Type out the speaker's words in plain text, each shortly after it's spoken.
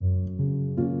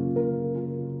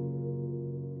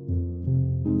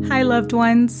Hi, loved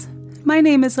ones. My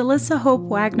name is Alyssa Hope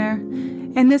Wagner,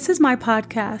 and this is my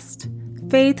podcast,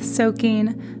 Faith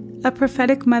Soaking, a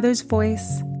prophetic mother's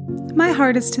voice. My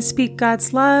heart is to speak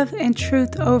God's love and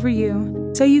truth over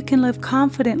you so you can live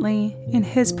confidently in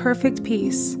His perfect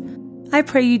peace. I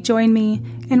pray you join me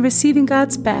in receiving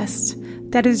God's best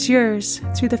that is yours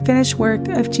through the finished work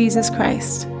of Jesus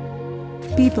Christ.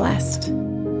 Be blessed.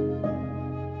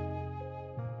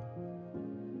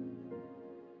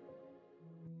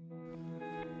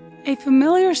 A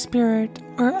familiar spirit,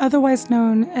 or otherwise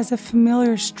known as a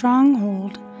familiar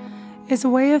stronghold, is a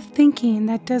way of thinking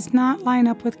that does not line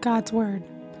up with God's Word.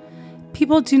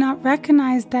 People do not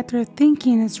recognize that their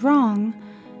thinking is wrong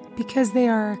because they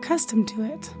are accustomed to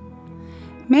it.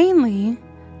 Mainly,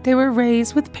 they were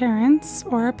raised with parents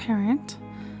or a parent,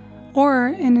 or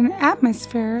in an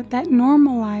atmosphere that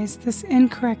normalized this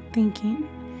incorrect thinking.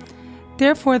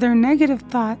 Therefore, their negative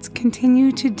thoughts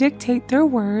continue to dictate their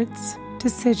words,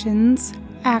 decisions,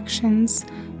 actions,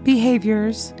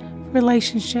 behaviors,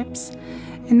 relationships,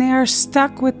 and they are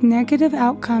stuck with negative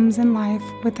outcomes in life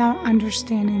without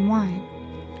understanding why.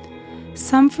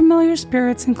 Some familiar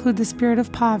spirits include the spirit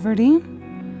of poverty,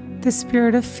 the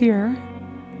spirit of fear,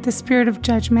 the spirit of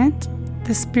judgment,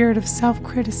 the spirit of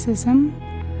self-criticism,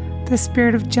 the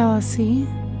spirit of jealousy,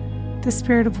 the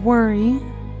spirit of worry,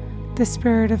 the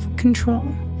spirit of control.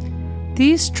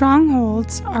 These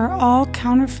strongholds are all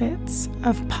counterfeits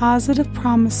of positive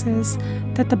promises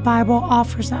that the Bible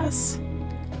offers us.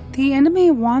 The enemy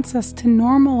wants us to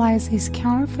normalize these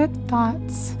counterfeit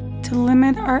thoughts to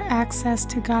limit our access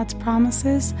to God's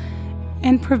promises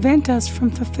and prevent us from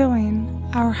fulfilling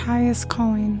our highest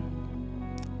calling.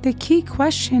 The key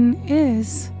question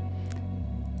is,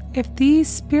 if these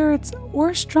spirits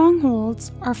or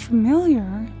strongholds are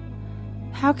familiar,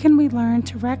 how can we learn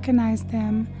to recognize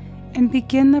them and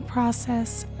begin the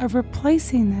process of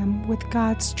replacing them with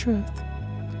God's truth?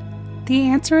 The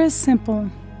answer is simple.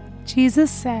 Jesus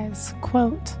says,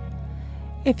 quote,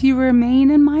 "If you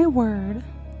remain in my word,"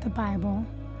 the Bible,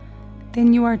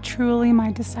 "then you are truly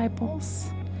my disciples.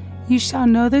 You shall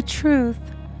know the truth,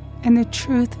 and the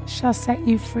truth shall set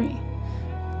you free."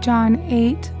 John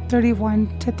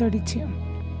 8:31-32.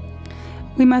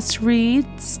 We must read,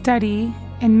 study,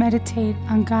 and meditate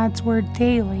on God's word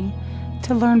daily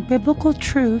to learn biblical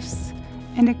truths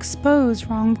and expose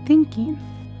wrong thinking.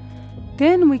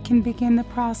 Then we can begin the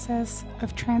process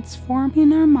of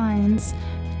transforming our minds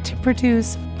to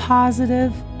produce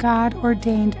positive,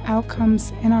 God-ordained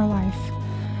outcomes in our life.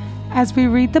 As we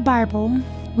read the Bible,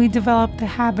 we develop the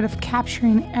habit of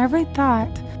capturing every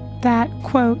thought that,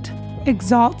 quote,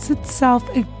 "exalts itself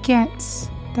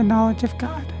against the knowledge of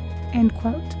God," end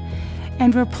quote,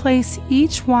 and replace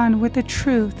each one with the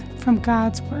truth from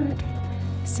God's Word.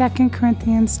 2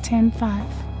 Corinthians 10:5.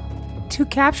 To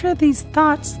capture these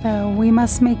thoughts, though, we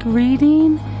must make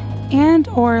reading and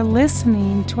or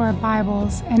listening to our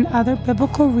Bibles and other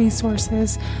biblical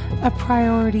resources a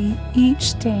priority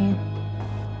each day.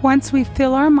 Once we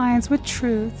fill our minds with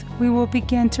truth, we will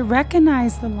begin to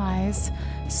recognize the lies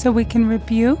so we can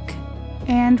rebuke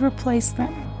and replace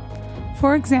them.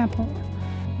 For example,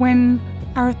 when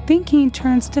our thinking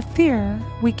turns to fear,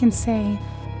 we can say,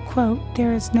 quote,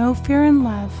 "There is no fear in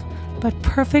love, but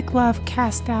perfect love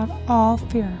casts out all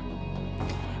fear."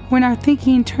 When our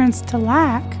thinking turns to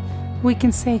lack, we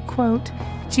can say, quote,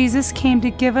 "Jesus came to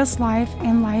give us life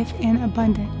and life in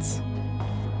abundance."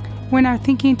 When our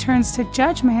thinking turns to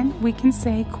judgment, we can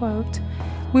say, quote,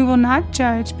 "We will not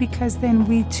judge because then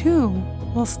we too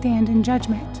will stand in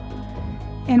judgment."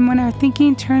 And when our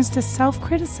thinking turns to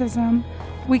self-criticism,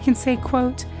 we can say,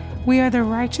 quote, "We are the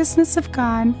righteousness of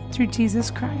God through Jesus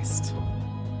Christ."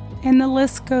 And the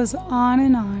list goes on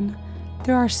and on.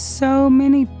 There are so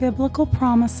many biblical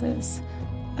promises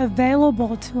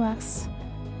available to us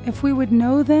if we would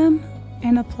know them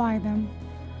and apply them.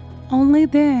 Only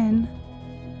then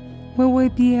will we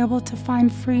be able to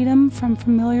find freedom from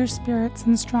familiar spirits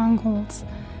and strongholds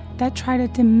that try to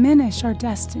diminish our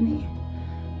destiny.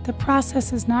 The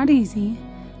process is not easy,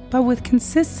 but with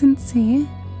consistency,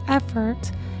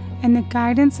 effort, and the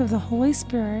guidance of the Holy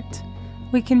Spirit,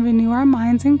 we can renew our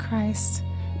minds in Christ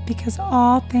because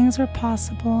all things are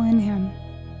possible in Him.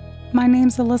 My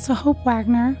name's Alyssa Hope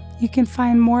Wagner. You can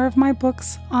find more of my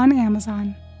books on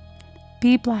Amazon.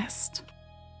 Be blessed.